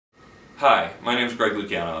Hi, my name is Greg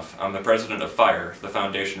Lukianoff. I'm the president of FIRE, the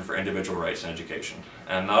Foundation for Individual Rights in Education.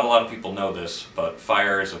 And not a lot of people know this, but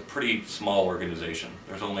FIRE is a pretty small organization.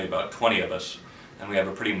 There's only about 20 of us, and we have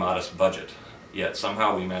a pretty modest budget. Yet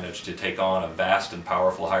somehow we managed to take on a vast and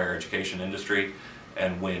powerful higher education industry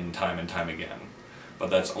and win time and time again.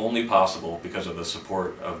 But that's only possible because of the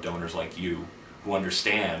support of donors like you, who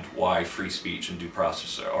understand why free speech and due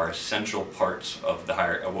process are essential parts of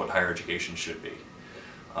what higher education should be.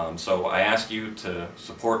 So I ask you to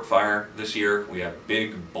support FIRE this year. We have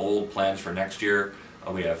big, bold plans for next year.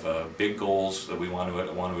 We have big goals that we want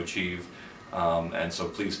to achieve. And so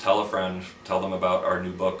please tell a friend, tell them about our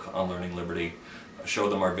new book on learning liberty, show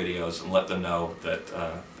them our videos, and let them know that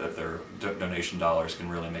their donation dollars can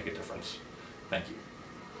really make a difference. Thank you.